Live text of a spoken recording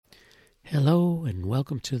Hello and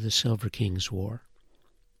welcome to the Silver King's War.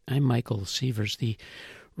 I'm Michael Sievers, the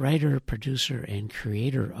writer, producer, and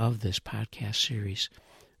creator of this podcast series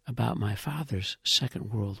about my father's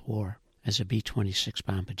Second World War as a B-26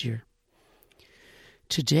 bombardier.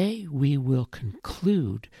 Today we will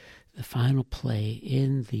conclude the final play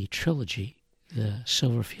in the trilogy, The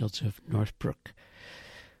Silver Fields of Northbrook.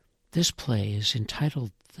 This play is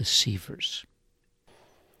entitled The Sievers.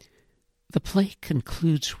 The play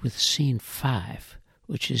concludes with Scene 5,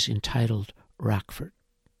 which is entitled Rockford.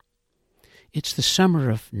 It's the summer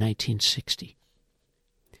of 1960.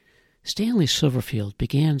 Stanley Silverfield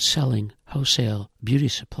began selling wholesale beauty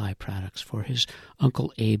supply products for his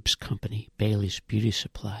Uncle Abe's company, Bailey's Beauty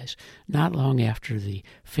Supplies, not long after the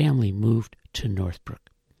family moved to Northbrook.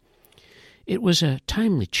 It was a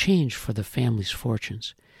timely change for the family's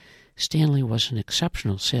fortunes. Stanley was an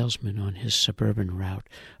exceptional salesman on his suburban route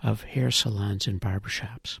of hair salons and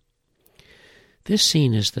barbershops. This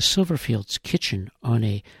scene is the Silverfields' kitchen on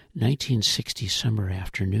a 1960 summer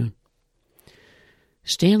afternoon.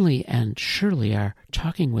 Stanley and Shirley are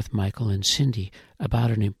talking with Michael and Cindy about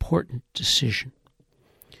an important decision.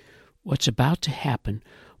 What's about to happen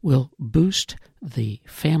will boost the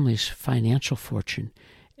family's financial fortune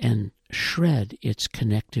and shred its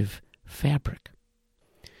connective fabric.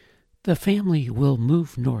 The family will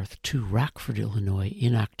move north to Rockford, Illinois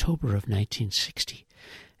in October of 1960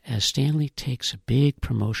 as Stanley takes a big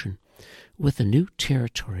promotion with a new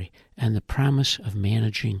territory and the promise of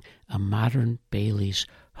managing a modern Bailey's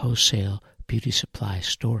wholesale beauty supply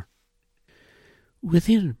store.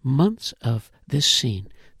 Within months of this scene,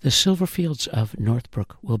 the Silverfields of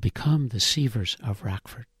Northbrook will become the Sievers of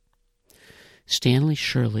Rockford. Stanley,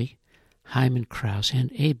 Shirley, Hyman Krause,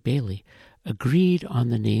 and Abe Bailey agreed on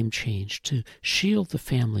the name change to shield the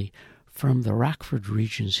family from the Rockford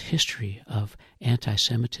region's history of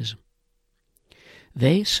anti-Semitism.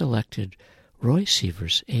 They selected Roy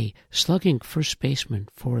Sievers, a slugging first baseman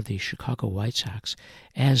for the Chicago White Sox,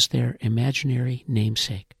 as their imaginary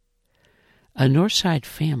namesake. A Northside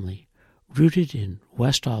family rooted in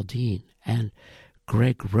West Aldine and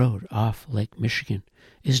Gregg Road off Lake Michigan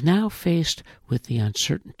is now faced with the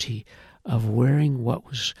uncertainty of wearing what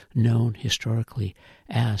was known historically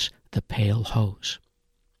as the pale hose.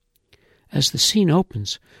 As the scene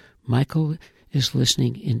opens, Michael is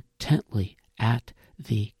listening intently at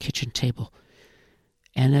the kitchen table,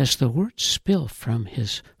 and as the words spill from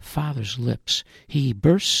his father's lips, he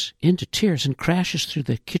bursts into tears and crashes through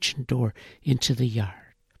the kitchen door into the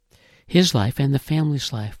yard. His life and the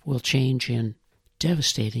family's life will change in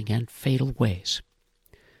devastating and fatal ways.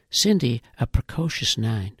 Cindy, a precocious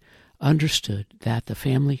 9, understood that the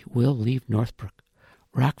family will leave Northbrook.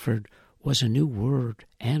 Rockford was a new word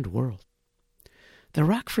and world. The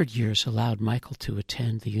Rockford years allowed Michael to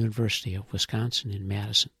attend the University of Wisconsin in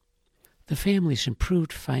Madison. The family's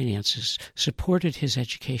improved finances supported his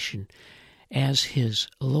education as his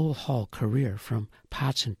Lowell Hall career from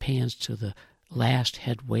pots and pans to the last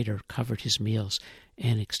head waiter covered his meals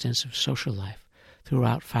and extensive social life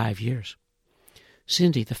throughout 5 years.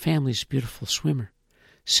 Cindy, the family's beautiful swimmer,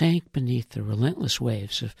 sank beneath the relentless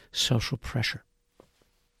waves of social pressure.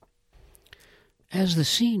 As the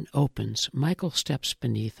scene opens, Michael steps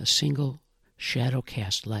beneath a single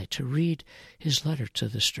shadow-cast light to read his letter to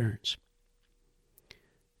the Stearns.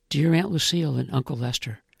 Dear Aunt Lucille and Uncle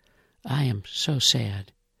Lester, I am so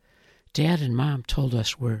sad. Dad and Mom told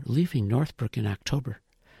us we're leaving Northbrook in October.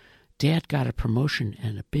 Dad got a promotion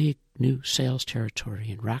and a big new sales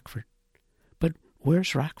territory in Rockford. But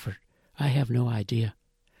where's Rockford? I have no idea.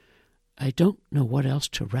 I don't know what else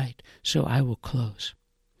to write, so I will close.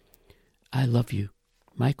 I love you,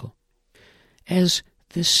 Michael. As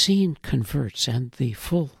this scene converts and the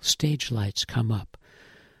full stage lights come up,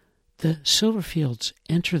 the Silverfields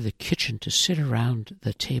enter the kitchen to sit around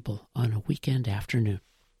the table on a weekend afternoon.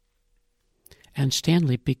 And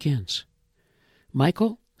Stanley begins.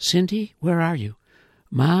 Michael, Cindy, where are you?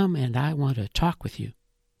 Mom and I want to talk with you.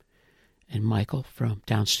 And Michael from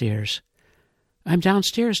downstairs, I'm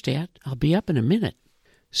downstairs, Dad. I'll be up in a minute.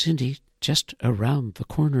 Cindy, just around the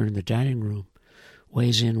corner in the dining room,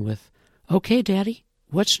 weighs in with, Okay, Daddy,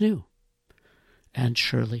 what's new? And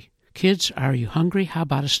Shirley, kids, are you hungry? How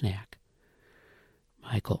about a snack?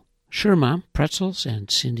 Michael, sure, Mom, pretzels. And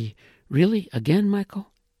Cindy, really? Again,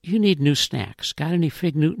 Michael? You need new snacks. Got any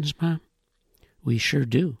Fig Newtons, Mom? We sure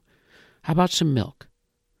do. How about some milk?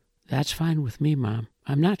 That's fine with me, Mom.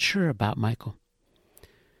 I'm not sure about Michael.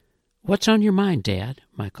 What's on your mind, Dad?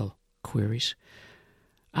 Michael queries.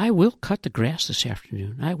 I will cut the grass this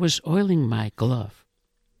afternoon. I was oiling my glove.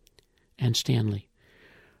 And Stanley,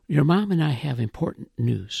 your mom and I have important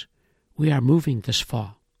news. We are moving this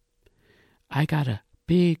fall. I got a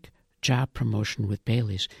big job promotion with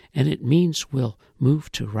Bailey's, and it means we'll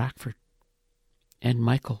move to Rockford. And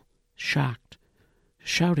Michael, shocked,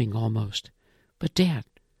 shouting almost, "But Dad,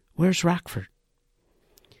 where's Rockford?"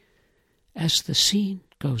 As the scene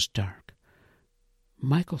goes dark,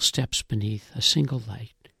 Michael steps beneath a single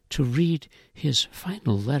light to read his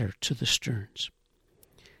final letter to the Stearns.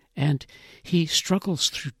 And he struggles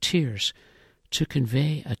through tears to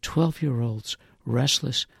convey a 12-year-old's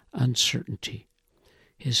restless uncertainty,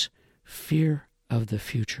 his fear of the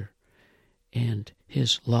future, and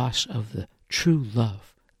his loss of the true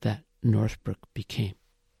love that Northbrook became.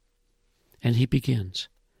 And he begins,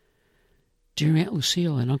 "Dear Aunt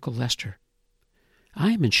Lucille and Uncle Lester,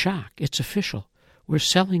 I am in shock. It's official. We're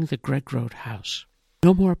selling the Gregg Road house.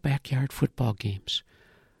 No more backyard football games.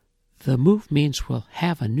 The move means we'll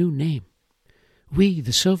have a new name. We,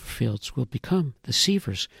 the Silverfields, will become the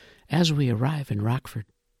Seavers as we arrive in Rockford.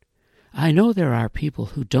 I know there are people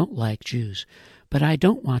who don't like Jews, but I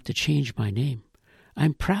don't want to change my name.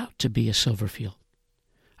 I'm proud to be a Silverfield."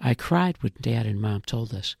 I cried when Dad and Mom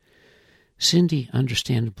told us. Cindy,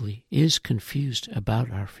 understandably, is confused about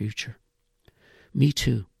our future. Me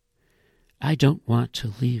too. I don't want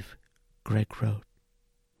to leave Gregg Road.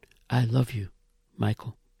 I love you,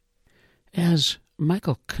 Michael. As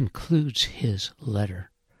Michael concludes his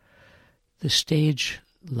letter, the stage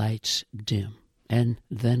lights dim and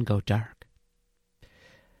then go dark.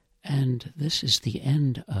 And this is the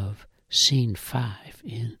end of Scene 5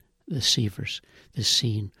 in The Seavers. This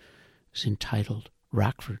scene is entitled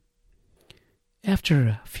Rockford. After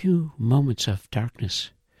a few moments of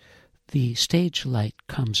darkness, the stage light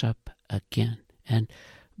comes up again, and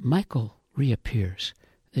Michael reappears,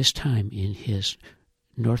 this time in his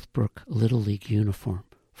Northbrook Little League uniform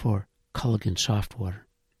for Culligan Softwater.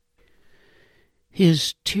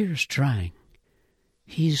 His tears drying,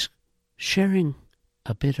 he's sharing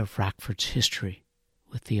a bit of Rockford's history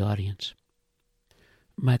with the audience.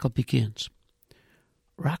 Michael begins.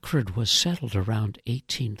 Rockford was settled around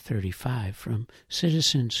 1835 from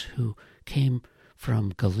citizens who came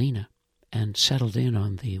from Galena and settled in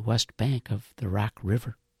on the west bank of the Rock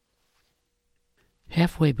River.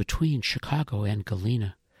 Halfway between Chicago and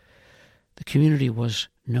Galena, the community was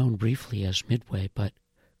known briefly as Midway, but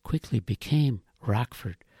quickly became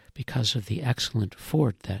Rockford because of the excellent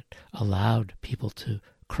ford that allowed people to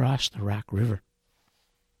cross the Rock River.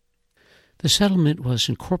 The settlement was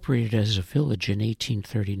incorporated as a village in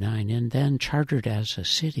 1839 and then chartered as a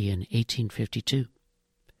city in 1852.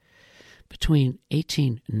 Between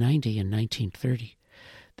 1890 and 1930,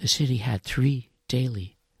 the city had 3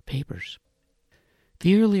 daily papers.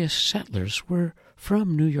 The earliest settlers were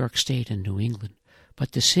from New York State and New England,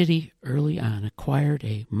 but the city early on acquired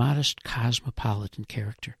a modest cosmopolitan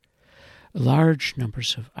character. Large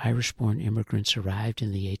numbers of Irish-born immigrants arrived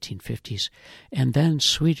in the 1850s, and then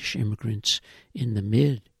Swedish immigrants in the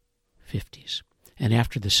mid-50s. And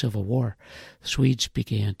after the Civil War, Swedes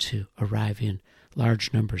began to arrive in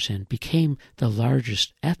large numbers and became the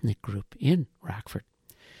largest ethnic group in Rockford.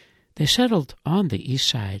 They settled on the east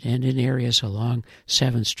side and in areas along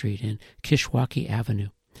 7th Street and Kishwaukee Avenue,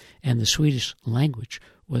 and the Swedish language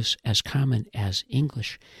was as common as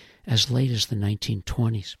English as late as the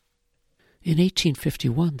 1920s. In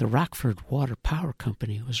 1851, the Rockford Water Power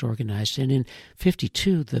Company was organized, and in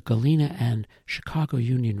 1952, the Galena and Chicago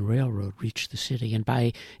Union Railroad reached the city, and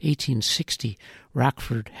by 1860,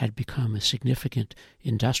 Rockford had become a significant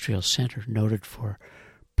industrial center noted for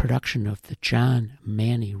production of the John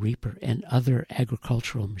Manny Reaper and other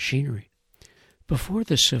agricultural machinery. Before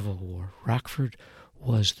the Civil War, Rockford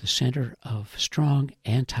was the center of strong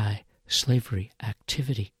anti-slavery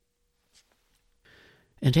activity.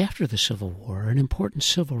 And after the Civil War, an important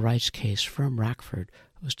civil rights case from Rockford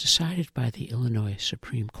was decided by the Illinois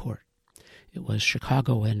Supreme Court. It was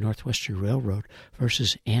Chicago and Northwestern Railroad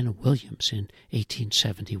versus Anna Williams in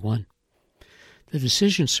 1871. The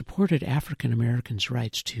decision supported African Americans'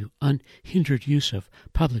 rights to unhindered use of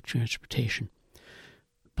public transportation,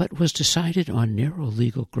 but was decided on narrow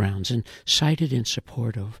legal grounds and cited in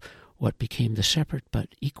support of what became the separate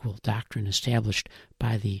but equal doctrine established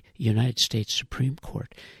by the United States Supreme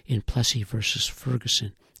Court in Plessy v.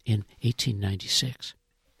 Ferguson in 1896.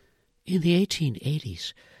 In the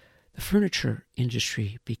 1880s, the furniture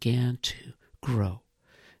industry began to grow,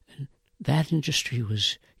 and that industry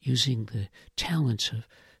was using the talents of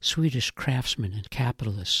Swedish craftsmen and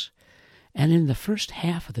capitalists. And in the first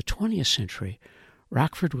half of the 20th century,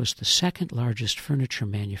 Rockford was the second largest furniture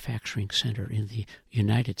manufacturing center in the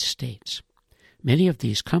United States. Many of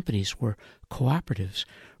these companies were cooperatives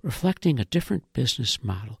reflecting a different business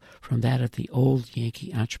model from that of the old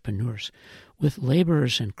Yankee entrepreneurs, with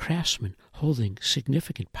laborers and craftsmen holding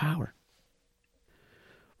significant power.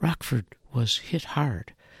 Rockford was hit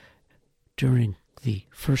hard during the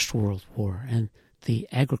First World War, and the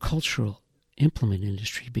agricultural implement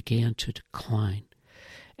industry began to decline,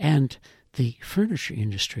 and the furniture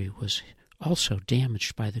industry was also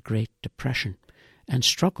damaged by the Great Depression and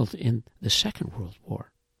struggled in the Second World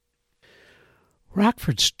War.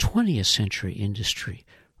 Rockford's 20th century industry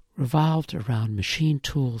revolved around machine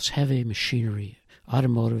tools, heavy machinery,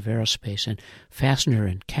 automotive, aerospace, and fastener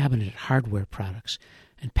and cabinet hardware products,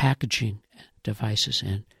 and packaging devices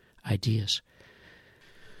and ideas.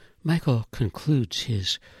 Michael concludes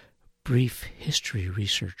his brief history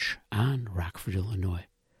research on Rockford, Illinois,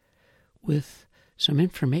 with some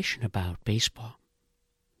information about baseball.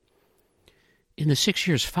 In the 6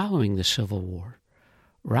 years following the Civil War,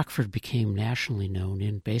 Rockford became nationally known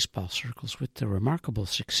in baseball circles with the remarkable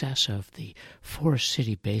success of the Forest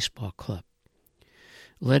City Baseball Club.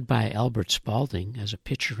 Led by Albert Spaulding as a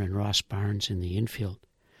pitcher and Ross Barnes in the infield,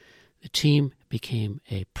 the team became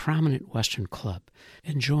a prominent Western club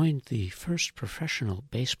and joined the first professional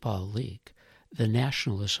baseball league, the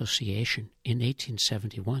National Association, in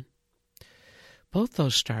 1871. Both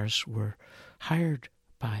those stars were hired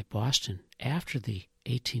by Boston after the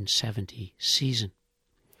 1870 season.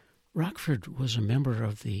 Rockford was a member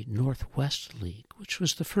of the Northwest League, which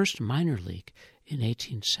was the first minor league in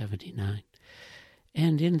 1879,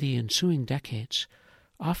 and in the ensuing decades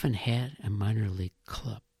often had a minor league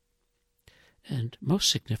club. And most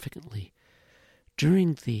significantly,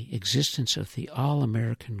 during the existence of the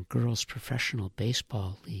All-American Girls Professional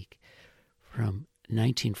Baseball League from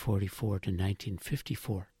 1944 to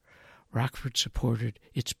 1954, Rockford supported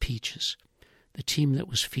its Peaches, the team that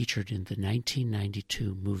was featured in the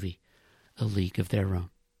 1992 movie A League of Their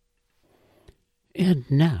Own. And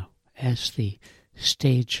now, as the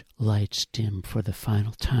stage lights dim for the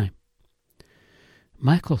final time,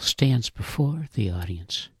 Michael stands before the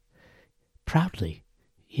audience, proudly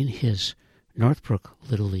in his Northbrook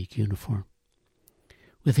Little League uniform,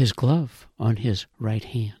 with his glove on his right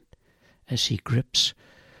hand as he grips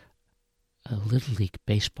a Little League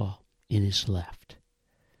baseball in his left.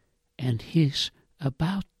 And he's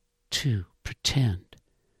about to pretend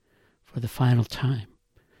for the final time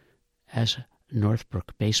as a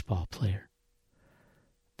Northbrook baseball player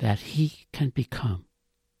that he can become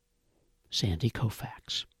Sandy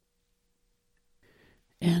Koufax.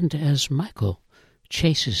 And as Michael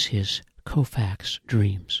chases his Koufax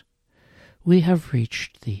dreams, we have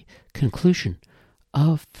reached the conclusion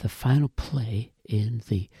of the final play in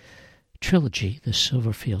the trilogy, The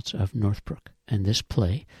Silverfields of Northbrook, and this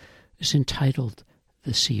play is entitled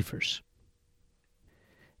The Sievers.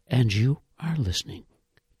 And you are listening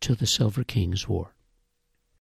to the Silver King's War.